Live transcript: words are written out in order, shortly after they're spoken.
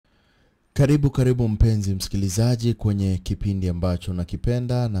Karibu mpenzi msikilizaji kwenye kipindi ambacho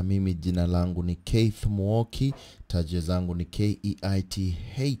nakipenda, na mimi jina langu ni Keith Muoki, taje zangu ni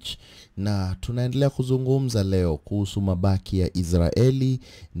KEITH, na tunaendelea kuzungumza leo kuhusu mabaki ya Israeli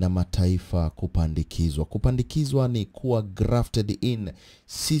na mataifa kupandikizwa. Kupandikizwa ni kuwa grafted in,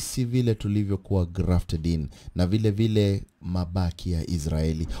 sisi vile tulivyokuwa grafted in, na vile mabaki ya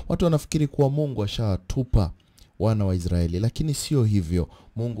Israeli. Watu wanafikiri kuwa Mungu ashawatupa wana wa Israeli, lakini sio hivyo.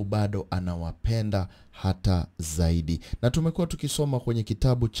 Mungu bado anawapenda hata zaidi. Na tumekuwa tukisoma kwenye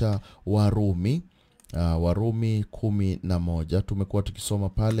kitabu cha Warumi, Warumi 11. Tumekuwa tukisoma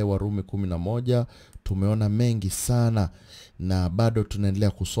pale Warumi 11, tumeona mengi sana na bado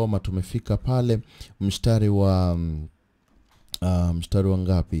tunaendelea kusoma. Tumefika pale mstari wa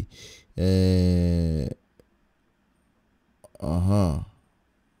ngapi?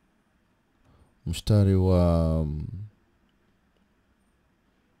 Mstari wa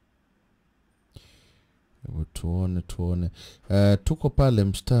tuone. Tuko pale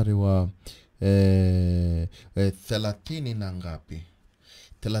mstari wa 30 na ngapi?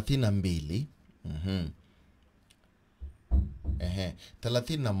 32.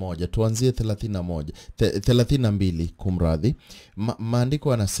 31. Tuanzie 31. 32 kumradhi.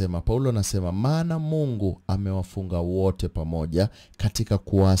 Maandiko yanasema, Paulo anasema, maana Mungu amewafunga wote pamoja katika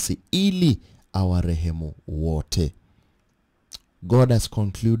kuasi ili awarehemu wote. God has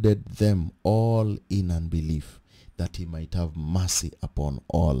concluded them all in unbelief, that he might have mercy upon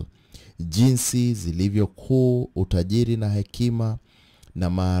all. Jinsi zilivyo kuu utajiri na hekima na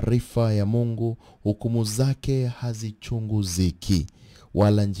maarifa ya Mungu, hukumu zake hazichunguziki,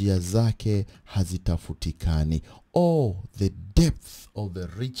 wala njia zake hazitafutikani. Oh, the depth of the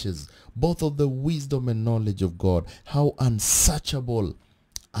riches, both of the wisdom and knowledge of God, how unsearchable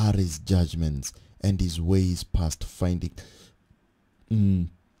are his judgments and his ways past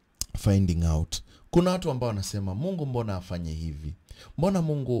finding out. Kuna watu ambao wanasema, Mungu mbona afanye hivi? Mbona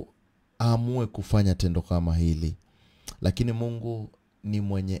Mungu aamue kufanya tendo kama hili? Lakini Mungu ni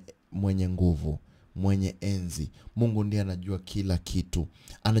mwenye nguvu, mwenye enzi. Mungu ndiye anajua kila kitu.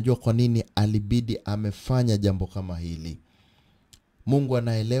 Anajua kwa nini alibidi amefanya jambo kama hili. Mungu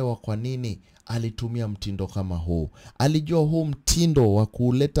anaelewa kwa nini alitumia mtindo kama huu. Alijua huu mtindo wa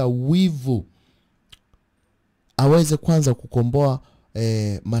kuleta wivu aweze kwanza kukomboa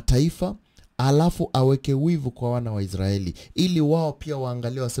mataifa, alafu aweke wivu kwa wana wa Israeli ili wao pia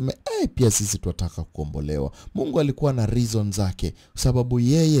waangalie waseme pia sisi tunataka kukombolewa. Mungu alikuwa na reason zake, sababu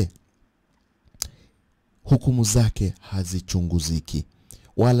yeye hukumu zake hazichunguziki,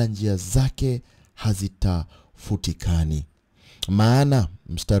 wala njia zake hazitafutikani. Maana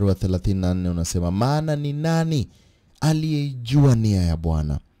mstari wa 34 unasema, maana ni nani aliyejua nia ya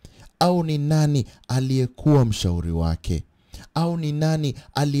Bwana? Au ni nani aliyekuwa mshauri wake? Au ni nani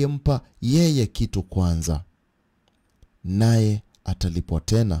aliyempa yeye kitu kwanza? Naye atalipwa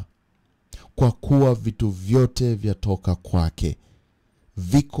tena, kwa kuwa vitu vyote vyatoka kwake,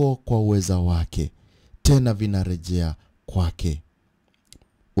 viko kwa uweza wake, tena vinarejea kwake.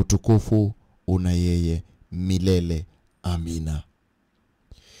 Utukufu una yeye milele. Amina.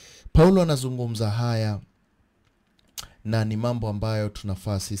 Paulo anazungumza haya, na ni mambo ambayo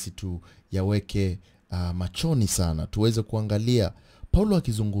tunafaa sisi tu yaweke machoni sana, tuweze kuangalia. Paulo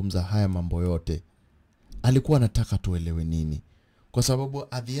akizungumza haya mambo yote, alikuwa anataka tuelewe nini? Kwa sababu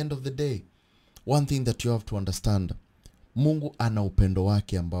at the end of the day, one thing that you have to understand, Mungu ana upendo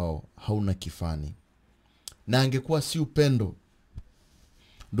wake ambao hauna kifani. Na angekuwa si upendo,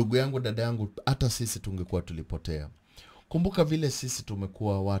 ndugu yangu, dada yangu, hata sisi tungekuwa tulipotea. Kumbuka vile sisi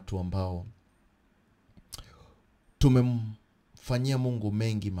tumekuwa watu ambao tumemfanyia Mungu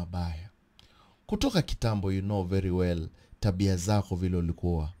mengi mabaya. Kutoka kitambo, you know very well tabia zako vile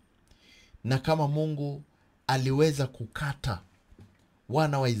ulikuwa. Na kama Mungu aliweza kukata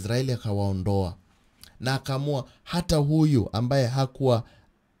wana wa Israeli akawaondoa, na akaamua hata huyu ambaye hakuwa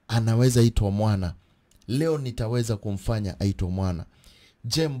anaweza itwa mwana, leo nitaweza kumfanya aitwe mwana.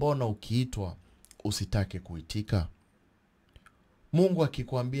 Je, mbona ukiitwa usitake kuitika? Mungu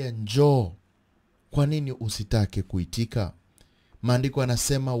akikwambia njoo, kwa nini usitake kuitika? Maandiko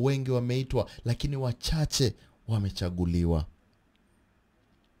yanasema wengi wameitwa, lakini wachache wamechaguliwa.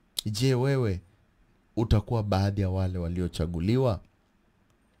 Je, wewe utakuwa baadhi ya wale waliochaguliwa?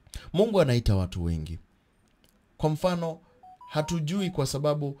 Mungu anaita watu wengi. Kwa mfano, hatujui kwa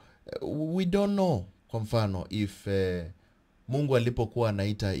sababu we don't know. Kwa mfano, if Mungu alipokuwa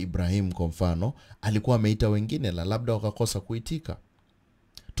anaita Ibrahim, kwa mfano, alikuwa ameita wengine na labda wakakosa kuitika.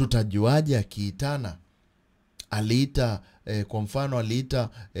 Tutajuaje akiitana? Aliita kwa mfano aliita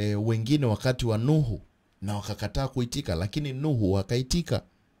wengine wakati wa Nuhu na wakakataa kuitika, lakini Nuhu wakaitika.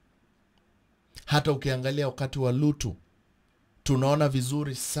 Hata ukiangalia wakati wa Lutu, tunaona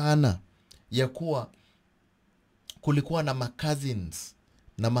vizuri sana ya kuwa kulikuwa na cousins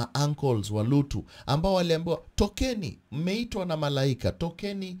na uncles wa Lutu ambao waliambiwa, tokeni, mmeitwa na malaika,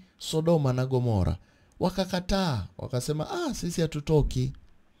 tokeni Sodoma na Gomora. Wakakataa, wakasema sisi hatutoki.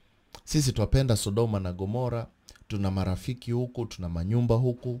 Sisi twapenda Sodoma na Gomora, tuna marafiki huku, tuna manyumba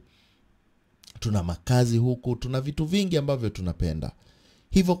huku, tuna makazi huku, tuna vitu vingi ambavyo tunapenda.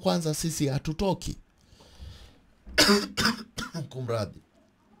 Hivyo kwanza sisi hatutoki. Kumradhi.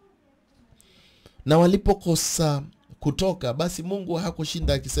 Na walipokosa kutoka, basi Mungu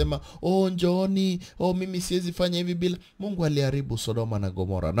hakushinda akisema, njooni, mimi siwezi fanya hivi bila. Mungu aliharibu Sodoma na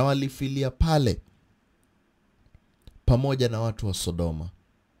Gomora na walifilia pale pamoja na watu wa Sodoma.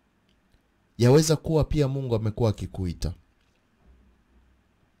 Yaweza kuwa pia Mungu amekuwa akikuita,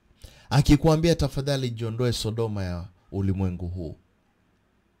 akikuambia tafadhali jiondoe Sodoma ya ulimwengu huu.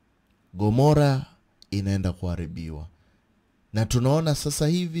 Gomora inaenda kuharibiwa. Na tunaona sasa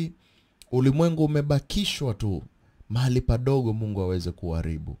hivi ulimwengu umebakishwa tu mahali padogo Mungu aweze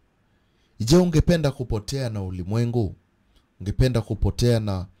kuharibu. Je, ungependa kupotea na ulimwengu? Ungependa kupotea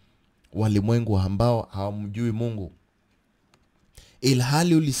na walimwengu ambao hawamjui Mungu?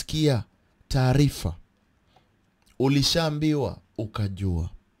 Ilhali ulisikia taarifa, ulishaambiwa ukajua,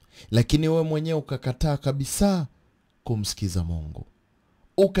 lakini wewe mwenyewe ukakataa kabisa kumsikiza Mungu.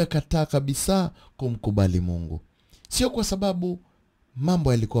 Ukakataa kabisa kumkubali Mungu. Sio kwa sababu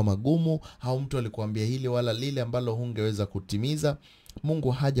mambo yalikuwa magumu au mtu alikuambia hili wala lile ambalo hungeweza kutimiza.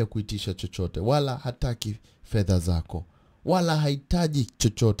 Mungu haja kuitisha chochote, wala hataki fedha zako, wala hahitaji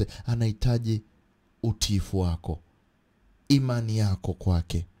chochote. Anahitaji utiifu wako, imani yako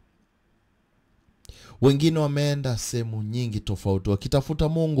kwake. Wengine wameenda sehemu nyingi tofauti wakitafuta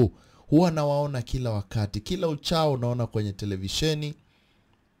Mungu. Huwa nawaona kila wakati, kila uchao unaona kwenye televisheni,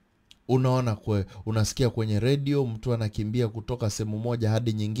 unasikia kwenye radio, mtu anakimbia kutoka sehemu moja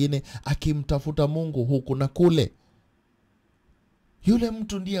hadi nyingine akimtafuta Mungu huku na kule. Yule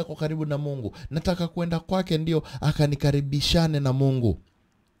mtu ndiye ako karibu na Mungu. Nataka kwenda kwake ndio akanikaribishane na Mungu.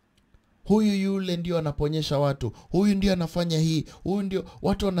 Yule ndio anaponyesha watu. Huyu ndio anafanya hii. Huyu ndio.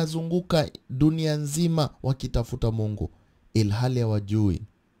 Watu wanazunguka dunia nzima wakitafuta Mungu, ilhali hawajui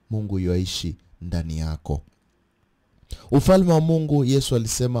Mungu yuaishi ndani yako. Ufalme wa Mungu, Yesu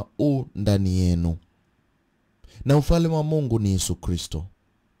alisema, ndani yenu. Na ufalme wa Mungu ni Yesu Kristo.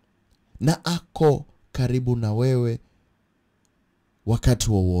 Na ako karibu na wewe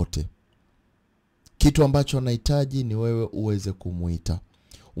wakati wowote. Kitu ambacho anahitaji ni wewe uweze kumuita.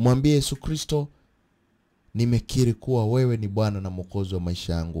 Umwambie Yesu Kristo, nimekiri kuwa wewe ni Bwana na Mwokozi wa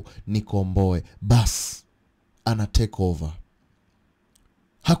maisha yangu, nikomboe. Bas, ana take over.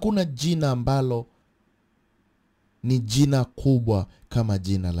 Hakuna jina ambalo ni jina kubwa kama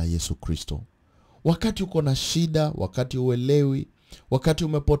jina la Yesu Kristo. Wakati uko na shida, wakati uelewi, wakati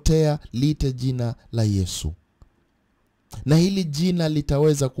umepotea, liite jina la Yesu. Na hili jina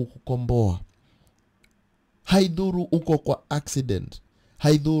litaweza kukukomboa. Haidhuru uko kwa accident,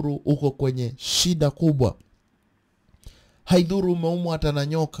 haidhuru uko kwenye shida kubwa, haidhuru umeumwa hata na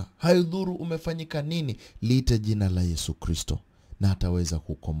nyoka, haidhuru umefanyika nini, liite jina la Yesu Kristo na ataweza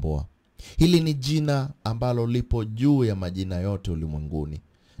kukomboa. Hili ni jina ambalo lipo juu ya majina yote ulimwenguni.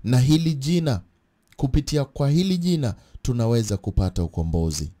 Na hili jina, kupitia kwa hili jina tunaweza kupata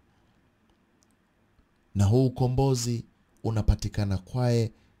ukombozi. Na huu ukombozi unapatikana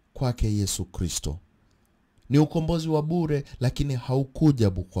kwake Yesu Kristo. Ni ukombozi wa bure, lakini haukuja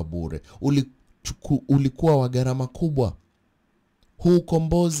kwa bure. Ulikuwa wa gharama kubwa. Huu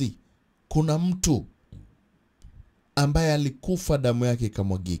ukombozi, kuna mtu ambaye alikufa, damu yake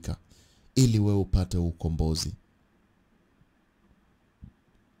ikamwagika ili wewe upate ukombozi.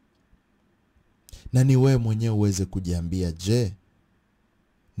 Na ni wewe mwenyewe uweze kujiambia, je,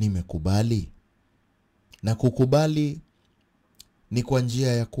 nimekubali? Na kukubali ni kwa njia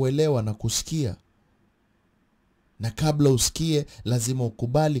ya kuelewa na kusikia. Na kabla usikie, lazima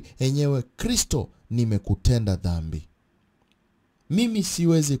ukubali enyewe, Kristo, nimekutenda dhambi. Mimi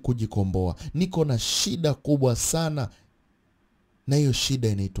siwezi kujikomboa. Niko na shida kubwa sana, na hiyo shida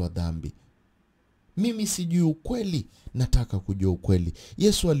inaitwa dhambi. Mimi sijui ukweli, nataka kujua ukweli.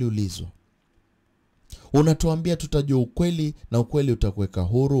 Yesu aliulizwa, unatuambia tutajua ukweli na ukweli utakuweka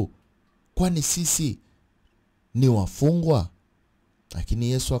huru? Kwani sisi ni wafungwa? Lakini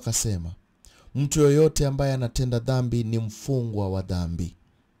Yesu akasema, mtu yoyote ambaye anatenda dhambi ni mfungwa wa dhambi.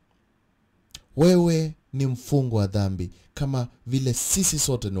 Wewe ni mfungwa wa dhambi kama vile sisi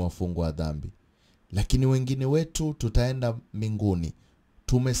sote ni wafungwa wa dhambi. Lakini wengine wetu tutaenda mbinguni,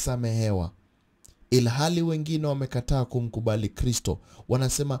 tumesamehewa, ilhali wengine wamekataa kumkubali Kristo.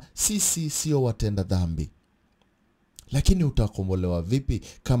 Wanasema sisi sio watenda dhambi. Lakini utakombolewa vipi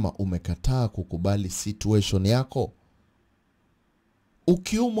kama umekataa kukubali situation yako?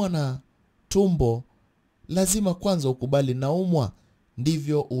 Ukiumwa na tumbo, lazima kwanza ukubali naumwa,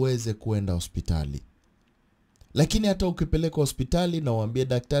 ndivyo uweze kuenda hospitali. Lakini hata ukipeleka hospitali na uambie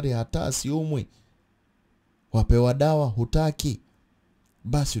daktari hata asiumwi, wapewa dawa hutaki,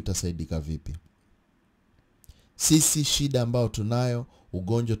 basi utasaidika vipi? Sisi shida ambao tunayo,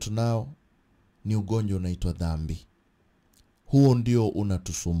 ugonjwa tunao, ni ugonjwa unaitwa dhambi. Huo ndio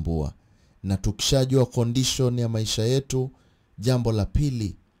unatusumbua. Na tukishajua condition ya maisha yetu, jambo la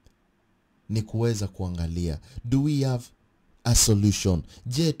pili ni kuweza kuangalia, do we have a solution?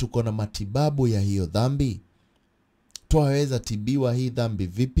 Je, tuko na matibabu ya hiyo dhambi? Twaweza tibiwa hii dhambi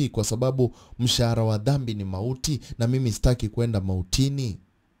vipi? Kwa sababu mshahara wa dhambi ni mauti, na mimi sitaki kwenda mautini.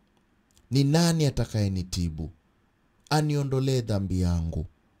 Ni nani atakayenitibu? Aniondolee dhambi yangu.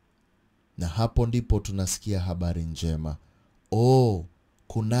 Na hapo ndipo tunasikia habari njema.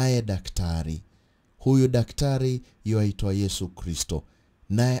 Kunaye daktari. Huyu daktari yuaitwa Yesu Kristo.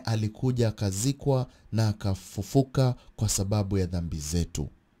 Naye alikuja akazikwa na akafufuka kwa sababu ya dhambi zetu.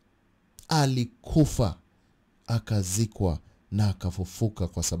 Alikufa, akazikwa na akafufuka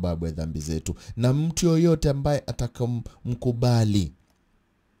kwa sababu ya dhambi zetu. Na mtu yoyote ambaye atakamkubali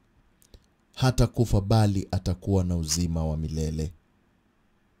hata kufa, bali atakuwa na uzima wa milele.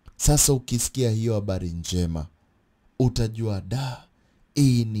 Sasa ukisikia hiyo habari njema, utajua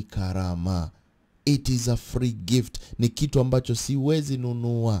hii ni karama. It is a free gift. Ni kitu ambacho siwezi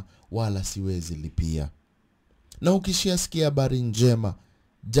nunua wala siwezi lipia. Na ukishasikia habari njema,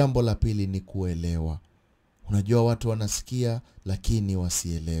 jambo la pili ni kuelewa. Unajua watu wanasikia lakini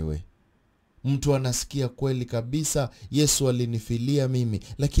wasielewe. Mtu anasikia kweli kabisa, Yesu alinifilia mimi,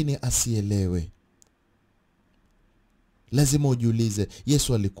 lakini asielewe. Lazima ujiulize,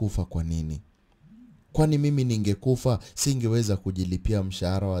 Yesu alikufa kwa nini? Kwani mimi ningekufa singeweza kujilipia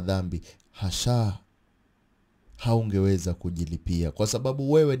mshahara wa dhambi? Hasha, haungeweza kujilipia, kwa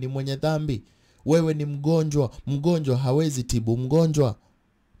sababu wewe ni mwenye dhambi. Wewe ni mgonjwa. Mgonjwa hawezi tibu mgonjwa.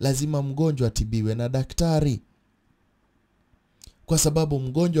 Lazima mgonjwa atibiwe na daktari. Kwa sababu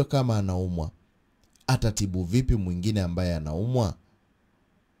mgonjwa kama anaumwa, atatibu vipi mwingine ambaye anaumwa?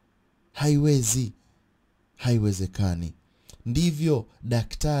 Haiwezekani. Ndivyo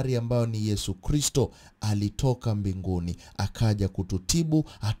daktari ambao ni Yesu Kristo alitoka mbinguni, akaja kututibu,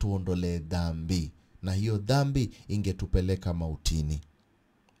 atuondolee dhambi. Na hiyo dhambi ingetupeleka mautini.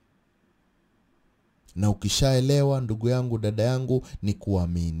 Na ukishaelewa, ndugu yangu, dada yangu, ni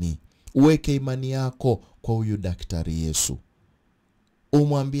kuamini. Uweke imani yako kwa huyu daktari Yesu.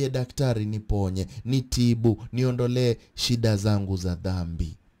 Umwambie daktari, niponye, nitibu, niondolee shida zangu za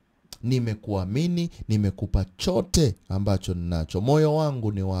dhambi. Nimekuamini, nimekupa chote ambacho ninacho. Moyo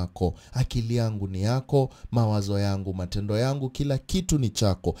wangu ni wako, akili yangu ni yako, mawazo yangu, matendo yangu, kila kitu ni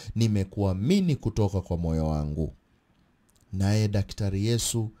chako. Nimekuamini kutoka kwa moyo wangu. Naye daktari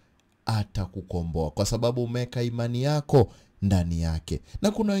Yesu atakukomboa kwa sababu umeweka imani yako ndani yake.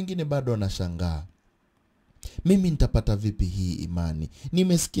 Na kuna wengine bado wanashangaa, mimi nitapata vipi hii imani?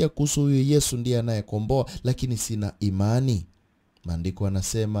 Nimesikia kuhusu huyu Yesu ndiye anayekomboa, lakini sina imani. Maandiko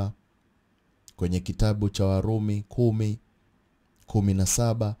yanasema kwenye kitabu cha Warumi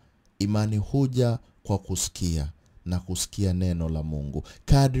 10:17, imani huja kwa kusikia, na kusikia neno la Mungu.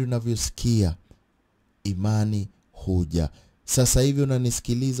 Kadri unavyosikia, imani huja. Sasa hivi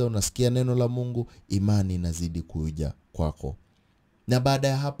unanisikiliza, unasikia neno la Mungu, imani inazidi kuja kwako. Na baada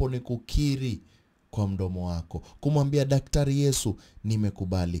ya hapo ni kukiri kwa mdomo wako, kumwambia daktari Yesu,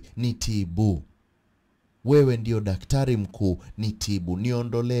 nimekubali, nitibu. Wewe ndio daktari mkuu, nitibu,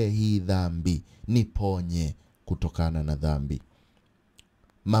 niondolee hii dhambi, niponye kutokana na dhambi.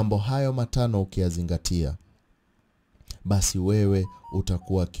 Mambo hayo matano ukiyazingatia, basi wewe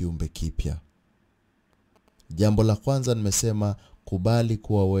utakuwa kiumbe kipya. Jambo la kwanza nimesema, kubali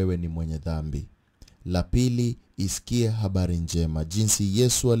kuwa wewe ni mwenye dhambi. La pili, isikie habari njema, jinsi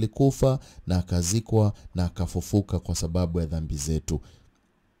Yesu alikufa na akazikwa na akafufuka kwa sababu ya dhambi zetu.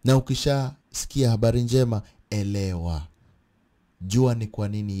 Na ukishasikia habari njema, elewa. Jua ni kwa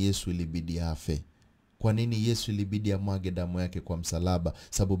nini Yesu ilibidi afe. Kwa nini Yesu ilibidi amwage damu yake kwa msalaba?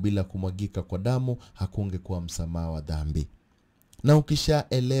 Sababu bila kumwagika kwa damu hakungekuwa msamaha wa dhambi. Na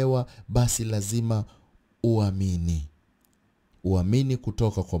ukishaelewa, basi lazima uamini. Uamini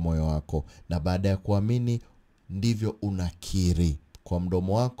kutoka kwa moyo wako, na baada ya kuamini ndivyo unakiri kwa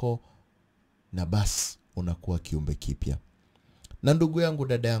mdomo wako, na basi unakuwa kiumbe kipya. Na ndugu yangu,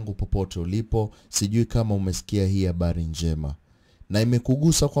 dada yangu, popote ulipo, sijui kama umesikia hii habari njema. na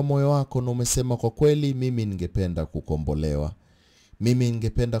imekugusa kwa moyo wako na umesema kwa kweli mimi ningependa kukombolewa. Mimi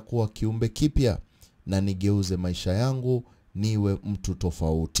ningependa kuwa kiumbe kipya na nigeuze maisha yangu niwe mtu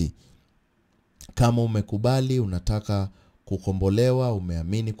tofauti. Kama umekubali, unataka kukombolewa,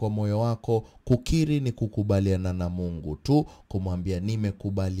 umeamini kwa moyo wako, kukiri ni kukubaliana na Mungu tu, kumwambia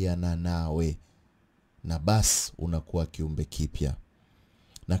nimekubaliana nawe. Na basi unakuwa kiumbe kipya.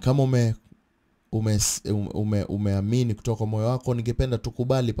 Na kama umeamini kutoka kwa moyo wako, ningependa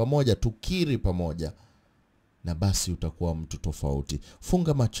tukubali pamoja, tukiri pamoja. Na basi utakuwa mtu tofauti.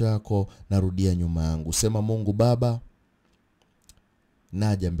 Funga macho yako na rudia nyuma yangu. Sema, Mungu Baba,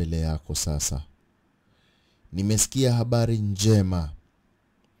 naja mbele yako sasa. Nimesikia habari njema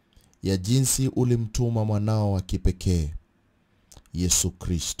ya jinsi ulimtuma mwanao wa kipekee, Yesu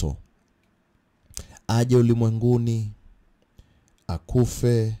Kristo, aje ulimwenguni,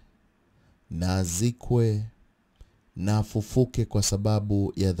 akufe na azikwe na afufuke kwa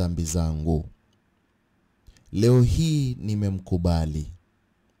sababu ya dhambi zangu. Leo hii nimemkubali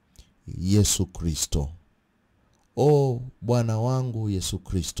Yesu Kristo. O Bwana wangu Yesu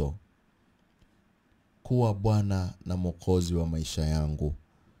Kristo, kuwa Bwana na Mwokozi wa maisha yangu.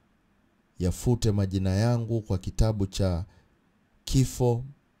 Yafute majina yangu kwa kitabu cha kifo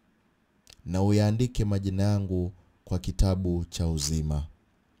na uyaandike majina yangu kwa kitabu cha uzima.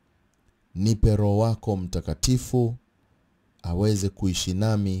 Nipe Roho wako Mtakatifu aweze kuishi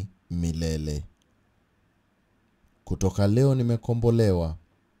nami milele. Kutoka leo nimekombolewa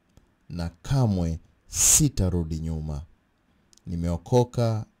na kamwe sitarudi nyuma.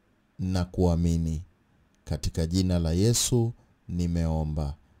 Nimeokoka na kuamini. Katika jina la Yesu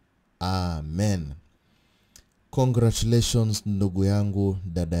nimeomba. Amen. Congratulations ndugu yangu,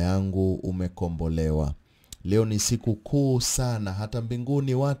 dada yangu, umekombolewa. Leo ni siku kuu sana, hata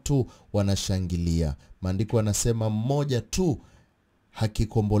mbinguni watu wanashangilia. Maandiko yanasema mmoja tu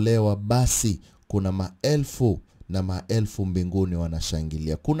hakikombolewa, basi kuna maelfu na maelfu mbinguni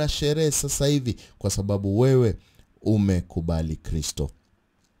wanashangilia. Kuna sherehe sasa hivi kwa sababu wewe umekubali Kristo.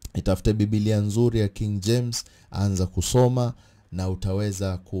 Itafute Biblia nzuri ya King James, anza kusoma na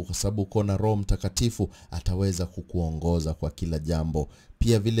utaweza, kwa sababu uko na Roho Mtakatifu ataweza kukuongoza kwa kila jambo.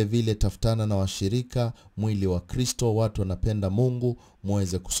 Pia vile vile tafutana na washirika, mwili wa Kristo, watu wanapenda Mungu,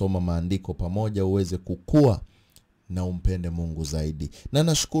 muweze kusoma maandiko pamoja, uweze kukua na umpende Mungu zaidi. Na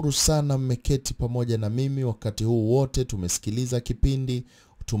nashukuru sana mmeketi pamoja na mimi wakati huu wote, tumesikiliza kipindi,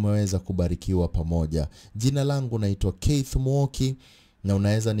 tumeweza kubarikiwa pamoja. Jina langu naitwa Keith Muoki na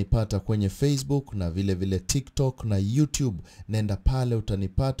unaweza nipata kwenye Facebook na vile vile TikTok na YouTube. Nenda pale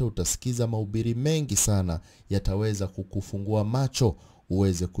utanipata, utasikiza mahubiri mengi sana yataweza kukufungua macho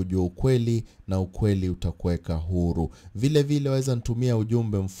uweze kujua ukweli na ukweli utakuweka huru. Vile vile waweza nitumia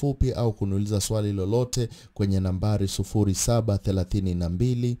ujumbe mfupi au kuniuliza swali lolote kwenye nambari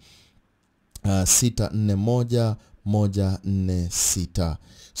 0732 641 146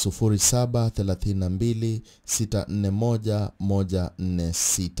 0732 641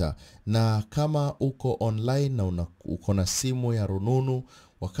 146. Na kama uko online na uko na simu ya rununu,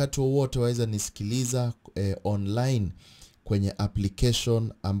 wakati wowote waweza nisikiliza online kwenye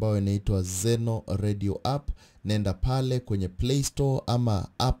application ambayo inaitwa Zeno Radio App. Nenda pale kwenye Play Store ama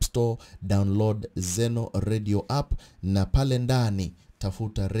App Store, download Zeno Radio App, na pale ndani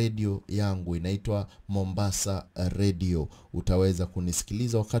tafuta radio yangu inaitwa Mombasa Radio. Utaweza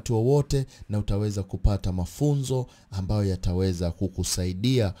kunisikiliza wakati wowote na utaweza kupata mafunzo ambayo yataweza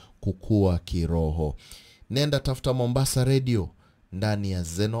kukusaidia kukua kiroho. Nenda tafuta Mombasa Radio ndani ya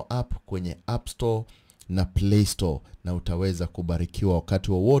Zeno App kwenye App Store na Play Store na utaweza kubarikiwa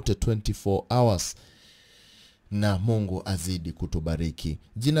wakati wowote 24 hours. Na Mungu azidi kutubariki.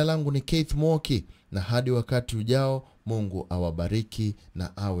 Jina langu ni Keith Muoki, na hadi wakati ujao, Mungu awabariki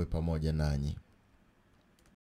na awe pamoja nanyi.